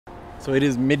So it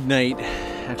is midnight,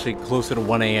 actually closer to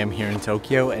 1 a.m. here in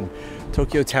Tokyo, and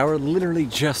Tokyo Tower literally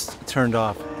just turned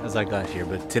off as I got here.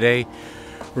 But today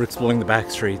we're exploring the back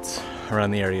streets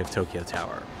around the area of Tokyo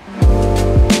Tower.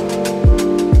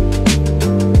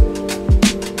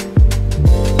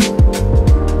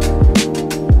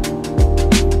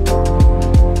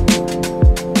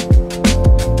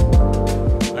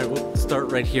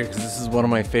 Right here, because this is one of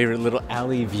my favorite little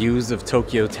alley views of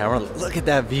Tokyo Tower. Look at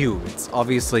that view. It's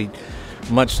obviously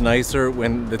much nicer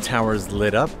when the tower is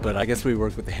lit up, but I guess we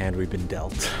work with the hand we've been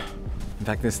dealt. In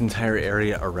fact, this entire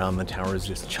area around the tower is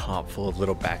just chock full of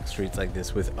little back streets like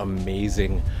this with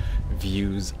amazing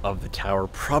views of the tower.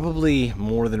 Probably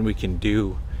more than we can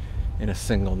do in a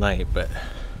single night, but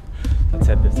let's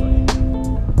head this way.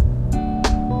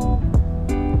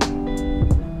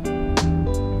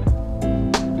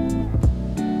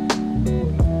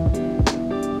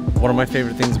 One of my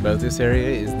favorite things about this area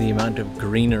is the amount of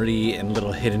greenery and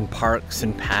little hidden parks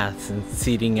and paths and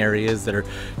seating areas that are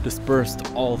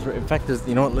dispersed all through. In fact, there's,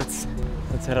 you know what, let's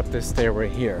head up this stairway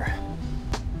here.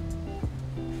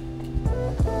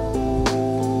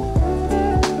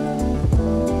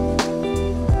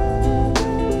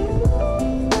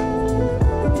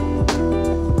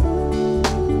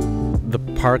 The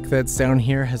park that's down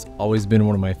here has always been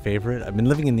one of my favorite. I've been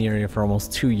living in the area for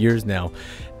almost 2 years now,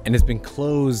 and it's been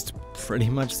closed pretty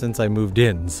much since I moved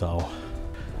in, so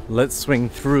let's swing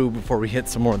through before we hit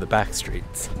some more of the back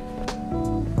streets.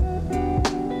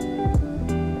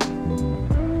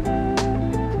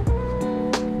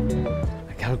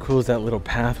 Like, how cool is that little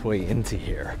pathway into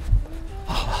here?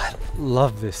 Oh, I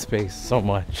love this space so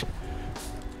much.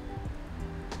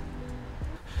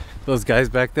 Those guys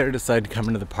back there decided to come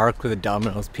into the park with a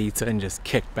Domino's pizza and just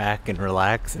kick back and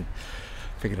relax, and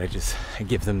figured I'd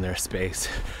give them their space.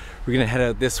 We're gonna head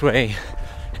out this way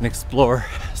and explore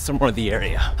some more of the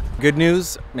area. Good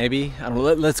news, maybe, I don't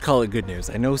know, let's call it good news.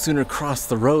 I no sooner crossed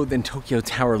the road than Tokyo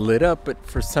Tower lit up, but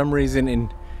for some reason in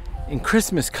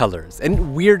Christmas colors.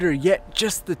 And weirder yet,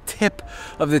 just the tip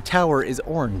of the tower is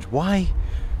orange. Why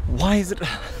is it?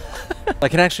 I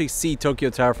can actually see Tokyo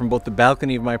Tower from both the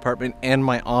balcony of my apartment and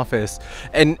my office,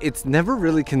 and it's never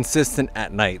really consistent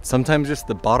at night. Sometimes just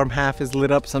the bottom half is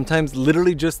lit up, sometimes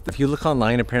literally just, if you look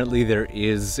online, apparently there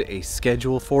is a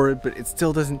schedule for it, but it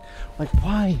still doesn't, like,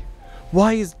 why?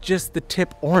 Why is just the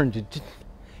tip orange?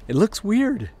 It looks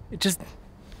weird. It's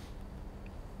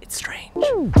strange.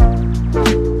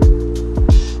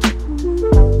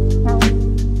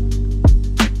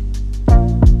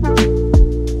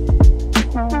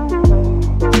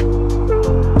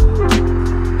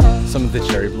 The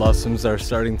cherry blossoms are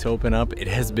starting to open up. It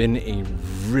has been a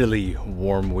really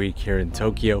warm week here in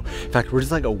Tokyo. In fact, we're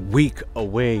just like a week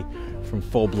away from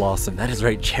full blossom. That is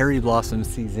right, cherry blossom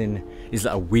season is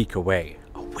a week away.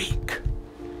 A week.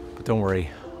 But don't worry,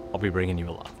 I'll be bringing you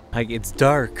along. Like, it's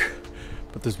dark,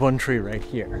 but there's one tree right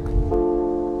here.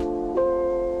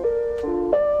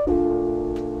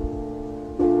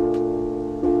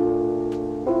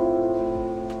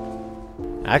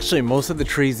 Actually, most of the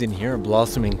trees in here are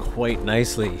blossoming quite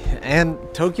nicely, and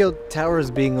Tokyo Tower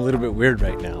is being a little bit weird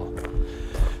right now.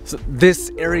 So this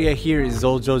area here is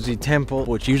Zojoji Temple,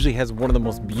 which usually has one of the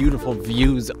most beautiful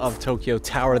views of Tokyo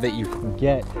Tower that you can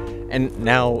get, and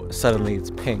now suddenly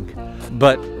it's pink.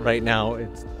 But right now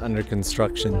it's under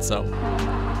construction, so.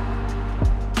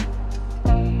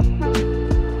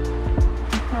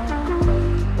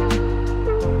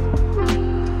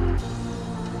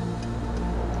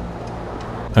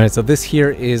 Alright, so this here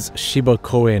is Shiba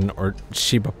Koen, or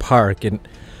Shiba Park, and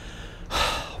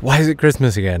why is it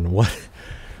Christmas again? What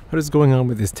is going on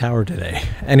with this tower today?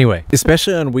 Anyway,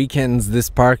 especially on weekends, this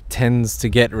park tends to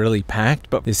get really packed,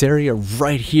 but this area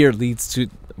right here leads to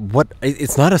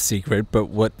it's not a secret, but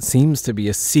what seems to be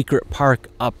a secret park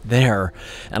up there.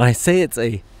 And I say it's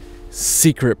a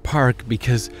secret park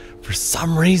because for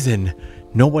some reason,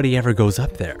 nobody ever goes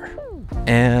up there.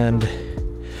 And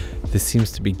this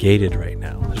seems to be gated right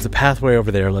now. There's a pathway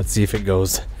over there. Let's see if it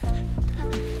goes.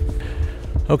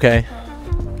 Okay.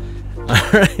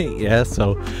 Alright, yeah,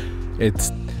 so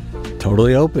it's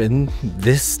totally open.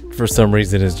 This, for some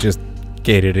reason, is just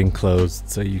gated and closed,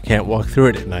 so you can't walk through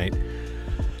it at night.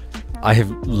 I have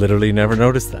literally never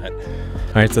noticed that.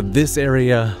 Alright, so this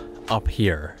area up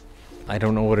here, I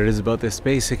don't know what it is about this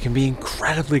space. It can be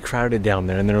incredibly crowded down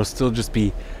there, and there will still just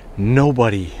be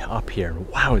nobody up here.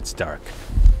 Wow, it's dark.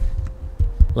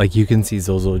 Like, you can see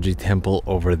Zozoji Temple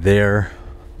over there.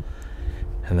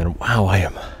 And then, wow,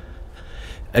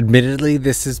 admittedly,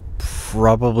 this is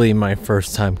probably my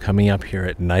first time coming up here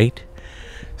at night.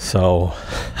 So,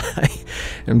 I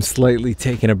am slightly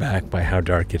taken aback by how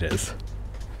dark it is.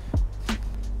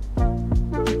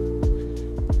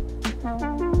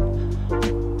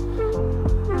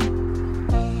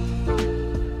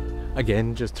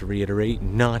 again, just to reiterate,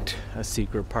 not a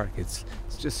secret park. It's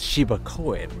just Shiba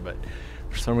Koen, but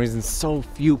for some reason so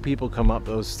few people come up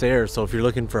those stairs. So if you're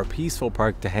looking for a peaceful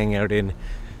park to hang out in,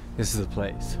 this is the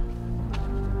place.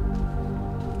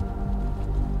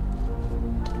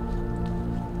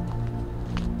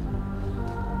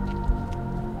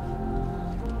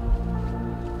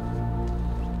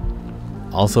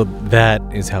 Also, that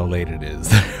is how late it is.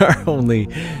 There are only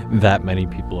that many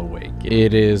people awake.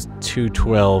 It is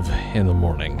 2:12 in the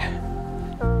morning.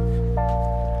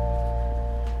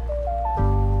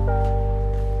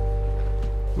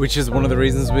 Which is one of the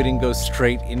reasons we didn't go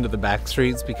straight into the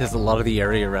Backstreets, because a lot of the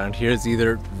area around here is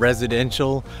either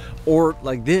residential or,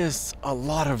 like this, a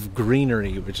lot of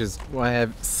greenery, which is why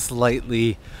I've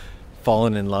slightly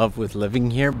fallen in love with living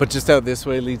here. But just out this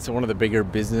way leads to one of the bigger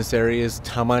business areas,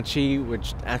 Tamachi,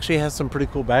 which actually has some pretty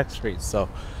cool back streets. So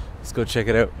let's go check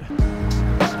it out.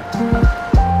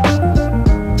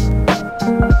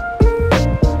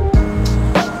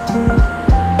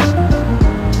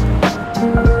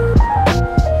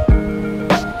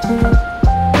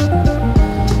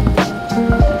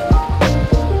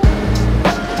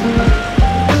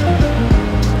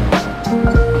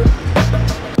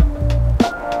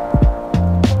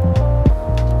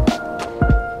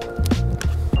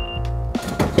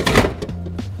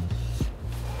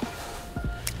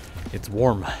 It's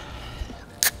warm.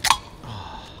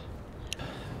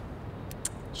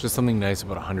 It's just something nice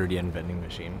about a 100 yen vending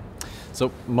machine.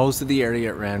 So most of the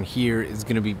area around here is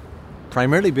going to be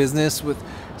primarily business with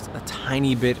a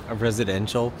tiny bit of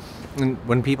residential. And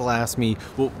when people ask me,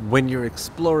 well, when you're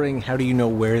exploring, how do you know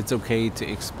where it's okay to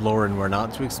explore and where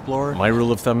not to explore? My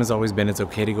rule of thumb has always been it's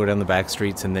okay to go down the back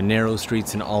streets and the narrow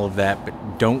streets and all of that,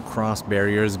 but don't cross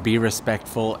barriers, be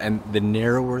respectful, and the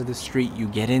narrower the street you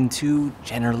get into,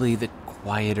 generally the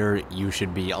quieter you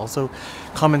should be. Also,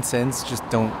 common sense, just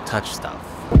don't touch stuff.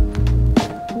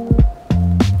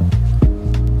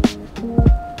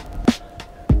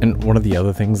 And one of the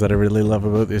other things that I really love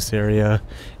about this area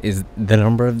is the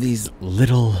number of these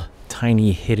little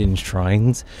tiny hidden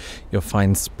shrines you'll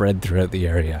find spread throughout the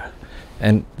area.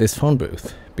 And this phone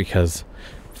booth, because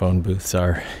phone booths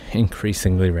are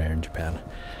increasingly rare in Japan.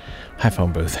 Hi,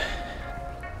 phone booth.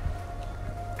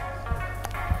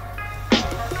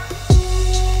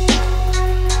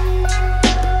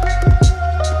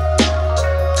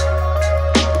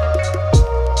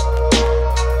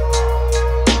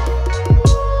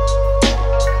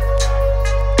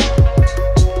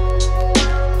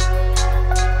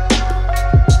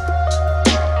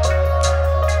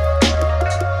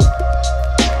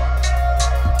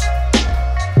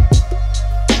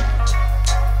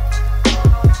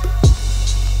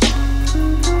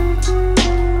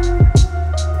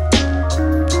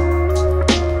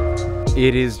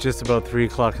 It is just about 3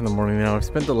 o'clock in the morning now. I've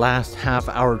spent the last half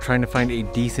hour trying to find a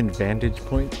decent vantage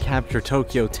point to capture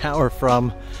Tokyo Tower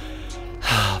from.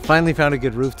 Finally found a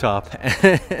good rooftop,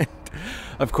 and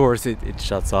of course it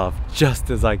shuts off just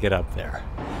as I get up there.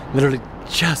 Literally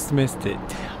just missed it.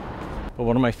 But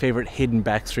one of my favorite hidden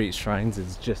backstreet shrines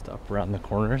is just up around the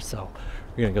corner, so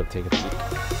we're gonna go take a peek.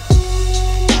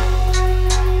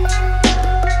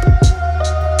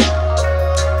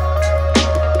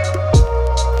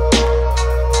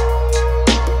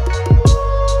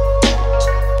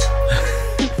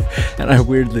 And I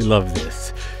weirdly love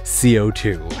this.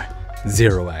 CO2,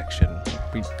 zero action.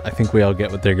 I think we all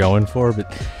get what they're going for,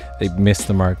 but they missed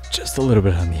the mark just a little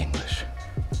bit on the English.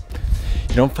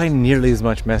 You don't find nearly as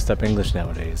much messed up English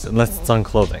nowadays, unless it's on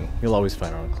clothing. You'll always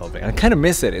find it on clothing. I kind of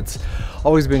miss it. It's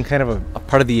always been kind of a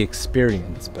part of the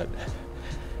experience, but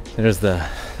there's the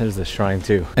shrine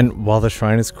too. And while the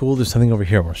shrine is cool, there's something over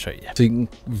here I want to show you. So you can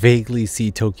vaguely see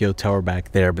Tokyo Tower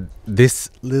back there, but this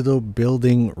little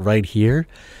building right here,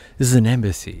 this is an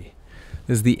embassy.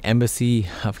 This is the Embassy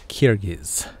of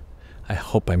Kyrgyz. I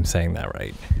hope I'm saying that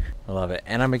right. I love it.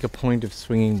 And I make a point of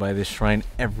swinging by this shrine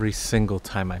every single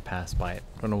time I pass by it.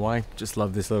 Don't know why, just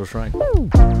love this little shrine.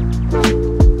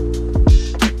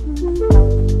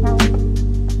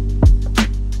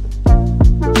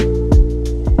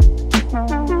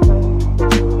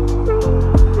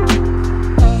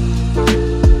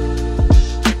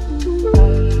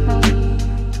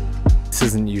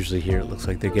 Here it looks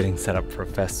like they're getting set up for a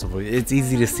festival. It's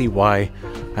easy to see why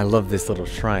I love this little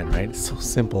shrine, right? It's so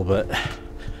simple, but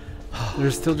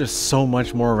there's still just so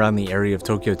much more around the area of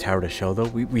Tokyo Tower to show, though.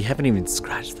 We haven't even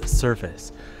scratched the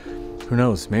surface. Who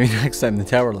knows? Maybe next time the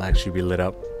tower will actually be lit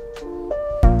up.